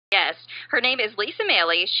guest. Her name is Lisa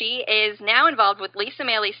Maile. She is now involved with Lisa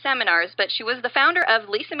Maile Seminars, but she was the founder of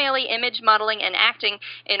Lisa Maile Image Modeling and Acting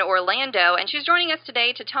in Orlando, and she's joining us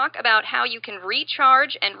today to talk about how you can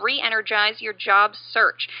recharge and re-energize your job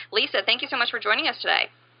search. Lisa, thank you so much for joining us today.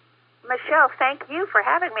 Michelle, thank you for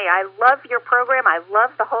having me. I love your program. I love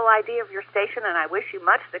the whole idea of your station, and I wish you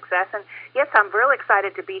much success. And yes, I'm real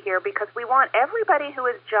excited to be here because we want everybody who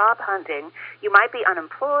is job hunting. You might be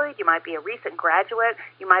unemployed. You might be a recent graduate.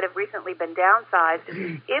 You might have recently been downsized.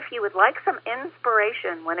 If you would like some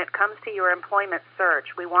inspiration when it comes to your employment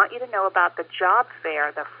search, we want you to know about the job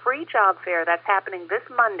fair, the free job fair that's happening this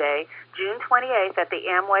Monday, June 28th at the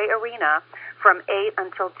Amway Arena from 8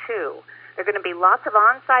 until 2. There are going to be lots of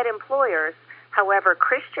on-site employers. However,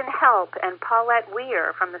 Christian Help and Paulette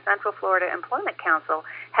Weir from the Central Florida Employment Council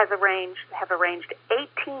have arranged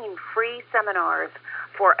 18 free seminars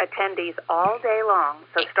for attendees all day long.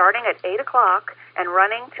 So starting at 8 o'clock and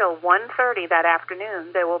running till 1:30 that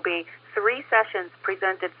afternoon, there will be 3 sessions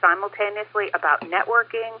presented simultaneously about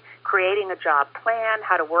networking, creating a job plan,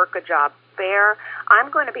 how to work a job fair. I'm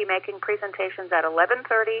going to be making presentations at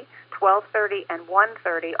 11:30, 12:30, and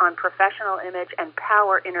 1:30 on professional image and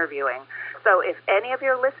power interviewing. So if any of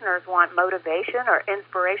your listeners want motivation or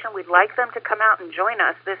inspiration, we'd like them to come out and join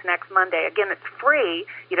us this next Monday. Again, it's free.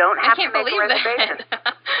 You don't have to make a reservation.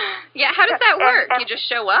 Yeah, how does that work? You just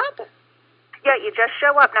show up? Yeah, you just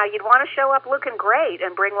show up. Now, you'd want to show up looking great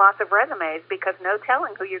and bring lots of resumes because no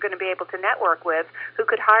telling who you're going to be able to network with who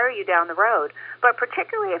could hire you down the road. But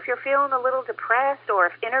particularly if you're feeling a little depressed or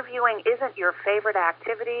if interviewing isn't your favorite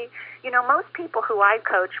activity, you know, most people who I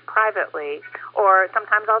coach privately, or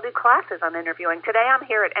sometimes I'll do classes on interviewing. Today I'm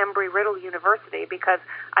here at Embry-Riddle University because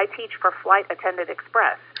I teach for Flight Attendant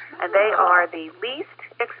Express, and they are the least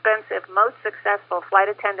expensive, most successful flight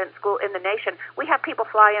attendant school in the nation. We have people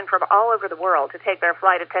fly in from all over the world to take their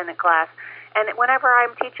flight attendant class, and whenever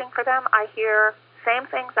I'm teaching for them, I hear same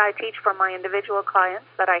things I teach for my individual clients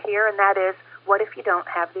that I hear, and that is, what if you don't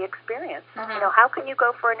have the experience? You know, how can you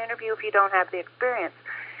go for an interview if you don't have the experience?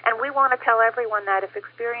 And we want to tell everyone that if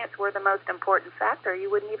experience were the most important factor, you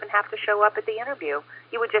wouldn't even have to show up at the interview.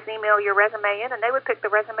 You would just email your resume in, and they would pick the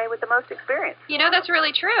resume with the most experience. You know, that's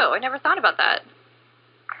really true. I never thought about that.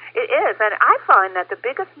 It is, and I find that the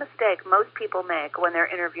biggest mistake most people make when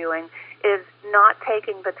they're interviewing is not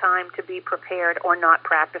taking the time to be prepared or not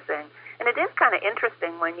practicing. And it is kind of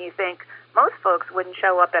interesting when you think most folks wouldn't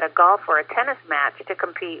show up at a golf or a tennis match to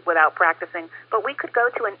compete without practicing, but we could go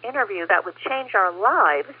to an interview that would change our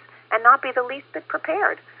lives and not be the least bit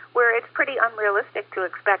prepared, where it's pretty unrealistic to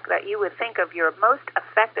expect that you would think of your most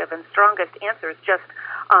effective and strongest answers just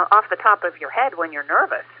off the top of your head when you're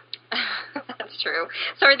nervous. That's true.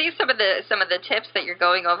 So are these some of the tips that you're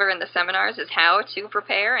going over in the seminars, is how to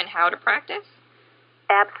prepare and how to practice?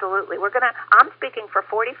 Absolutely. I'm speaking for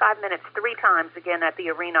 45 minutes 3 times again at the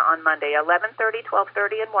arena on Monday, 11:30,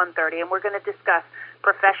 12:30, and 1:30, and we're going to discuss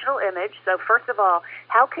professional image. So first of all,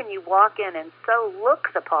 how can you walk in and so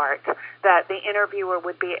look the part that the interviewer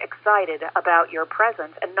would be excited about your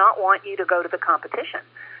presence and not want you to go to the competition?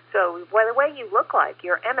 So the way you look like,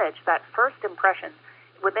 your image, that first impression,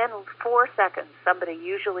 within 4 seconds, somebody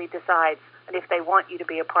usually decides if they want you to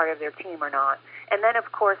be a part of their team or not. And then,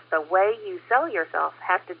 of course, the way you sell yourself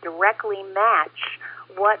has to directly match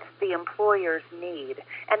what the employers need.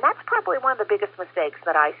 And that's probably one of the biggest mistakes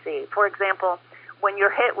that I see. For example, when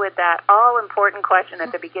you're hit with that all-important question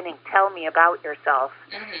at the beginning, tell me about yourself,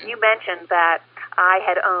 you mentioned that I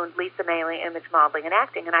had owned Lisa Maile Image Modeling and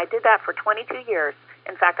Acting, and I did that for 22 years.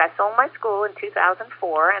 In fact, I sold my school in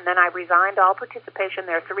 2004, and then I resigned all participation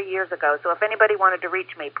there 3 years ago. So if anybody wanted to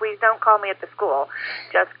reach me, please don't call me at the school.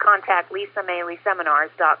 Just contact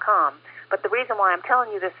LisaMaileSeminars.com. But the reason why I'm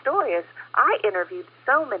telling you this story is I interviewed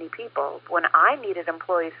so many people when I needed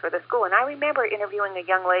employees for the school. And I remember interviewing a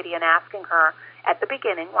young lady and asking her at the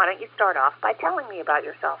beginning, why don't you start off by telling me about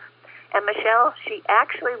yourself? And Michelle, she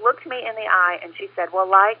actually looked me in the eye and she said,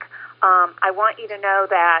 well, I want you to know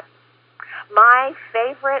that my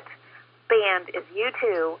favorite band is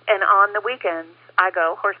U2, and on the weekends, I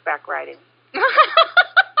go horseback riding.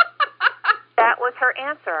 That was her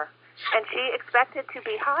answer. And she expected to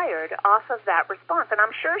be hired off of that response. And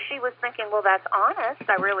I'm sure she was thinking, well, that's honest.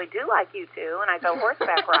 I really do like U2, and I go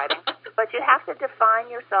horseback riding. But you have to define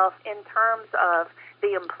yourself in terms of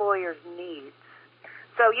the employer's needs.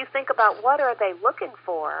 So you think about what are they looking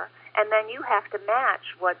for, and then you have to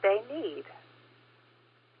match what they need.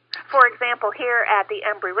 For example, here at the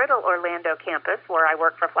Embry-Riddle Orlando campus, where I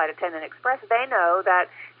work for Flight Attendant Express, they know that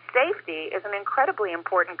safety is an incredibly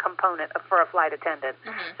important component for a flight attendant.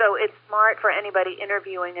 So it's smart for anybody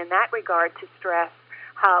interviewing in that regard to stress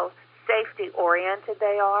how safety-oriented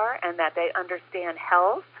they are and that they understand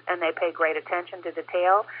health and they pay great attention to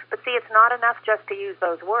detail. But see, it's not enough just to use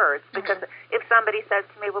those words, because if somebody says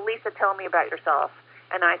to me, well, Lisa, tell me about yourself,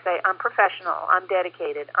 and I say, I'm professional, I'm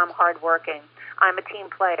dedicated, I'm hardworking, I'm a team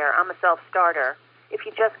player, I'm a self-starter. If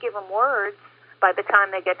you just give them words, by the time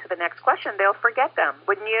they get to the next question, they'll forget them.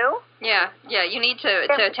 Wouldn't you? Yeah, you need to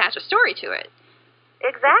attach a story to it.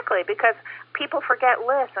 Exactly, because people forget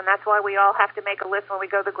lists, and that's why we all have to make a list when we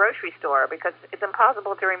go to the grocery store, because it's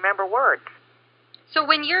impossible to remember words. So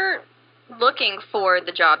when you're looking for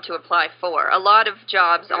the job to apply for, a lot of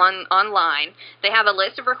jobs online, they have a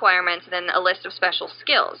list of requirements and then a list of special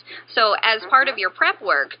skills. So as part of your prep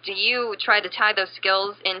work, do you try to tie those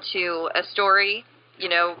skills into a story, you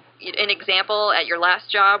know, an example at your last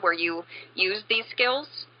job where you used these skills?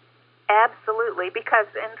 Absolutely, because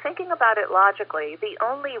in thinking about it logically, the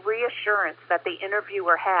only reassurance that the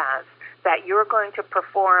interviewer has that you're going to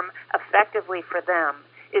perform effectively for them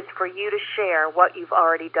is for you to share what you've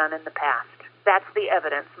already done in the past. That's the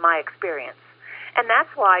evidence, my experience. And that's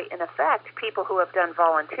why, in effect, people who have done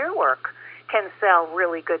volunteer work can sell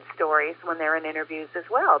really good stories when they're in interviews as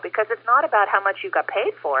well, because it's not about how much you got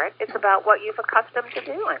paid for it, it's about what you've accustomed to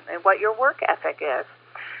doing and what your work ethic is.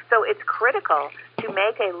 So it's critical to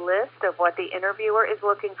make a list of what the interviewer is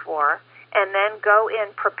looking for and then go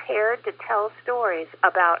in prepared to tell stories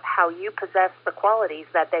about how you possess the qualities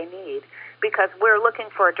that they need, because we're looking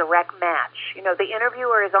for a direct match. You know, the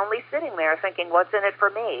interviewer is only sitting there thinking, what's in it for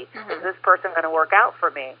me? Is this person going to work out for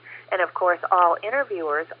me? And, of course, all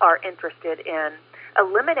interviewers are interested in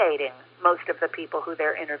eliminating most of the people who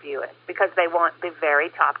they're interviewing because they want the very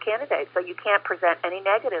top candidates. So you can't present any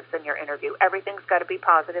negatives in your interview. Everything's got to be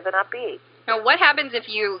positive and upbeat. Now, what happens if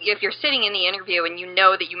you're sitting in the interview and you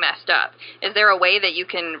know that you messed up? Is there a way that you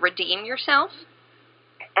can redeem yourself?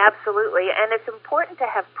 Absolutely, and it's important to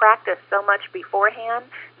have practiced so much beforehand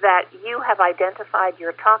that you have identified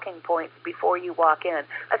your talking points before you walk in.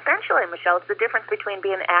 Essentially, Michelle, it's the difference between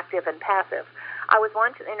being active and passive. I was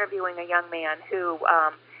once interviewing a young man who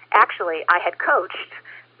actually I had coached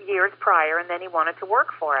years prior, and then he wanted to work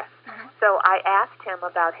for us. So I asked him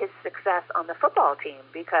about his success on the football team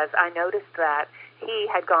because I noticed that he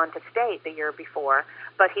had gone to state the year before,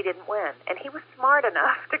 but he didn't win. And he was smart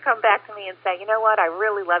enough to come back to me and say, you know what, I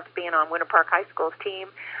really loved being on Winter Park High School's team.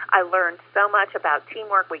 I learned so much about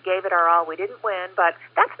teamwork. We gave it our all. We didn't win, but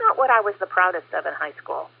that's not what I was the proudest of in high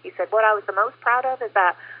school. He said, what I was the most proud of is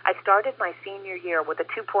that I started my senior year with a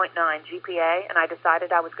 2.9 GPA, and I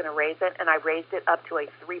decided I was going to raise it, and I raised it up to a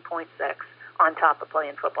 3.6 on top of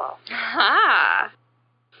playing football.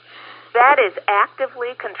 That is actively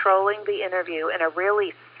controlling the interview in a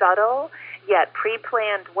really subtle yet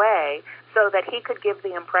pre-planned way so that he could give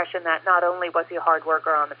the impression that not only was he a hard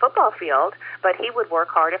worker on the football field, but he would work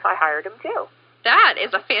hard if I hired him too. That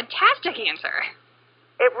is a fantastic answer.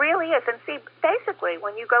 It really is. And see, basically,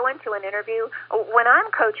 when you go into an interview, when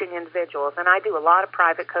I'm coaching individuals, and I do a lot of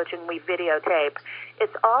private coaching, we videotape,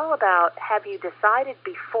 it's all about, have you decided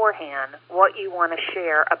beforehand what you want to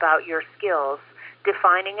share about your skills,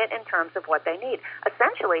 defining it in terms of what they need.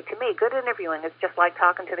 Essentially, to me, good interviewing is just like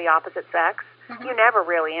talking to the opposite sex. You never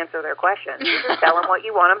really answer their questions. You just tell them what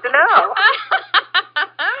you want them to know.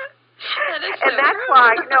 And that's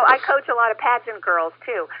why, you know, I coach a lot of pageant girls,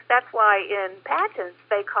 too. That's why in pageants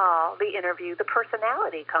they call the interview the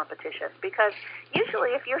personality competition, because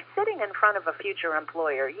usually if you're sitting in front of a future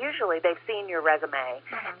employer, usually they've seen your resume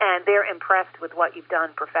and they're impressed with what you've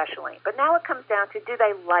done professionally. But now it comes down to, do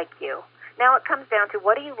they like you? Now it comes down to,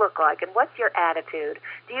 what do you look like and what's your attitude?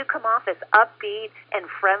 Do you come off as upbeat and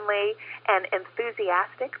friendly and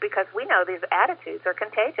enthusiastic? Because we know these attitudes are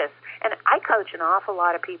contagious. And I coach an awful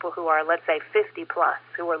lot of people who are, let's say, 50 plus,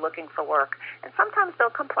 who are looking for work. And sometimes they'll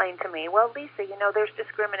complain to me, well, Lisa, you know, there's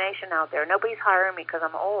discrimination out there. Nobody's hiring me because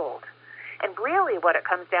I'm old. And really what it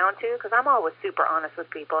comes down to, because I'm always super honest with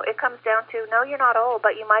people, it comes down to, no, you're not old,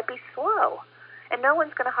 but you might be slow. And no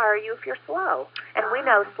one's going to hire you if you're slow. And we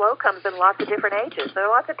know slow comes in lots of different ages. There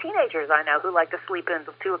are lots of teenagers I know who like to sleep in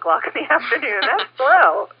until 2 o'clock in the afternoon. That's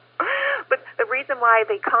slow. But the reason why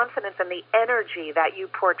the confidence and the energy that you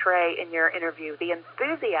portray in your interview, the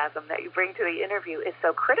enthusiasm that you bring to the interview is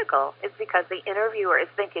so critical is because the interviewer is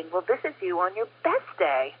thinking, well, this is you on your best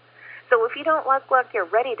day. So if you don't look like you're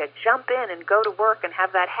ready to jump in and go to work and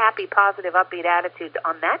have that happy, positive, upbeat attitude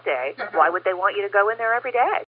on that day, why would they want you to go in there every day?